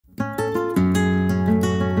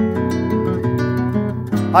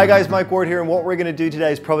Hi guys, Mike Ward here, and what we're gonna do today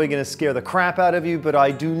is probably gonna scare the crap out of you, but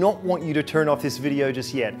I do not want you to turn off this video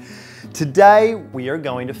just yet. Today, we are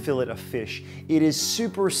going to fillet a fish. It is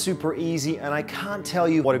super easy, and I can't tell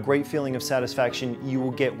you what a great feeling of satisfaction you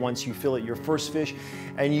will get once you fillet your first fish,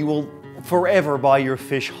 and you will forever buy your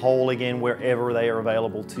fish whole again wherever they are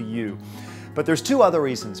available to you. But there's two other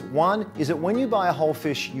reasons. One is that when you buy a whole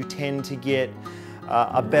fish, you tend to get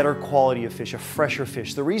a better quality of fish, a fresher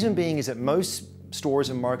fish. The reason being is that most stores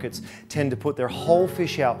and markets tend to put their whole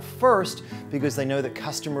fish out first because they know that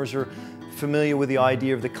customers are familiar with the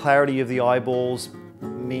idea of the clarity of the eyeballs,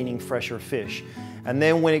 meaning fresher fish. And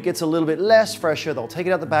then when it gets a little bit less fresher, they'll take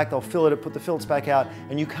it out the back, they'll fillet it, put the fillets back out,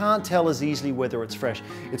 and you can't tell as easily whether it's fresh.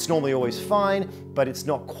 It's normally always fine, but it's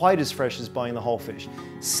not quite as fresh as buying the whole fish.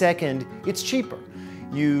 Second, it's cheaper.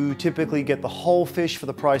 You typically get the whole fish for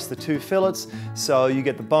the price of the two fillets, so you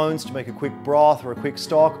get the bones to make a quick broth or a quick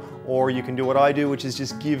stock, or you can do what I do, which is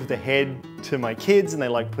just give the head to my kids, and they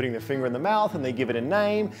like putting their finger in the mouth and they give it a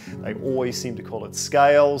name. They always seem to call it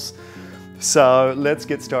scales. So let's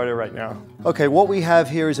get started right now. Okay, what we have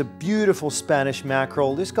here is a beautiful Spanish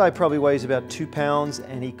mackerel. This guy probably weighs about 2 pounds,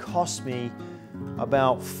 and he cost me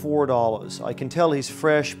about $4. I can tell he's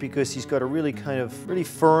fresh because he's got a really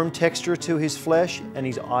firm texture to his flesh, and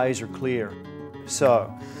his eyes are clear.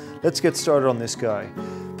 So let's get started on this guy.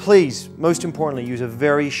 Please, most importantly, use a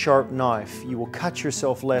very sharp knife. You will cut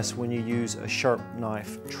yourself less when you use a sharp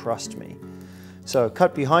knife, trust me. So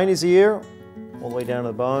cut behind his ear, all the way down to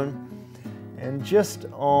the bone, and just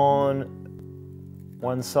on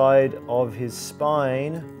one side of his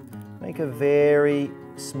spine, make a very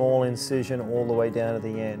small incision all the way down to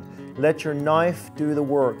the end. Let your knife do the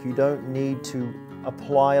work. You don't need to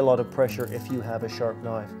apply a lot of pressure if you have a sharp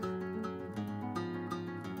knife.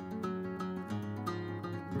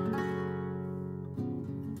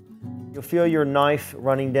 You'll feel your knife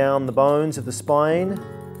running down the bones of the spine.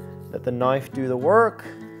 Let the knife do the work,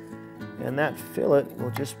 and that fillet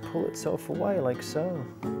will just pull itself away like so.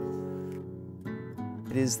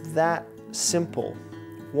 It is that simple.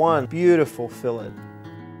 One beautiful fillet.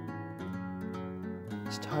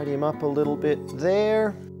 Just tidy him up a little bit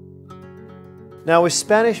there. Now with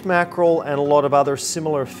Spanish mackerel and a lot of other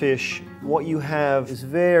similar fish, what you have is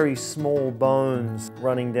very small bones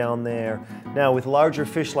running down there. Now with larger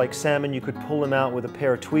fish like salmon, you could pull them out with a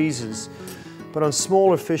pair of tweezers. But on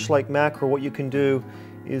smaller fish like mackerel, what you can do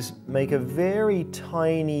is make a very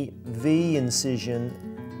tiny V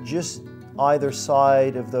incision just either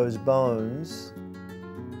side of those bones.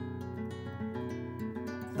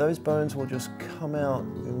 Those bones will just come out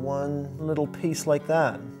in one little piece like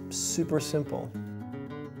that. Super simple.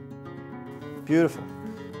 Beautiful.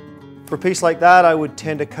 For a piece like that, I would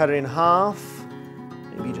tend to cut it in half.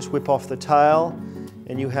 Maybe just whip off the tail,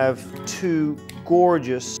 and you have two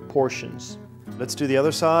gorgeous portions. Let's do the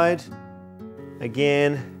other side.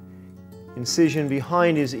 Again, incision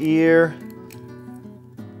behind his ear,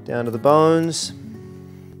 down to the bones,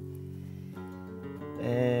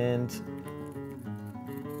 and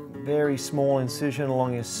very small incision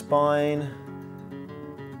along his spine,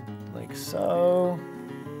 like so.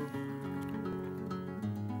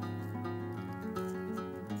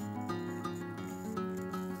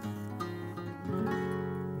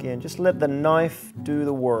 Again, just let the knife do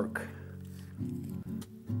the work.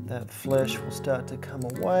 That flesh will start to come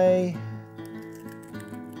away.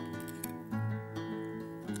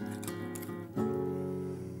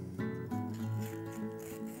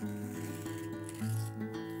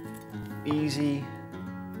 Easy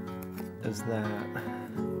as that.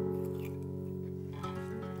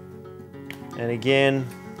 And again,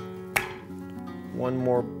 one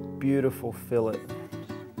more beautiful fillet.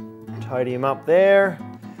 Tidy him up there.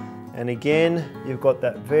 And again, you've got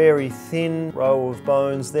that very thin row of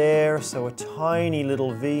bones there, so a tiny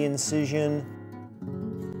little V incision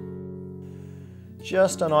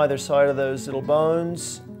just on either side of those little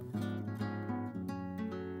bones.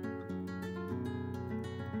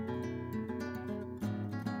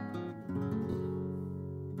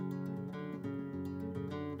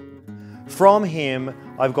 From him,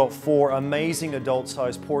 I've got 4 amazing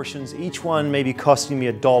adult-sized portions, each one maybe costing me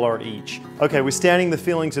 $1 each. Okay, withstanding the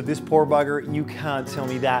feelings of this poor bugger, you can't tell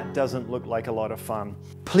me that doesn't look like a lot of fun.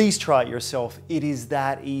 Please try it yourself. It is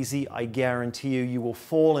that easy. I guarantee you, you will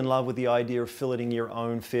fall in love with the idea of filleting your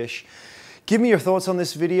own fish. Give me your thoughts on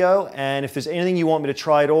this video, and if there's anything you want me to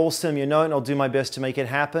try at all, send me a note and I'll do my best to make it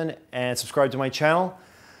happen, and subscribe to my channel.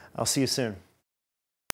 I'll see you soon.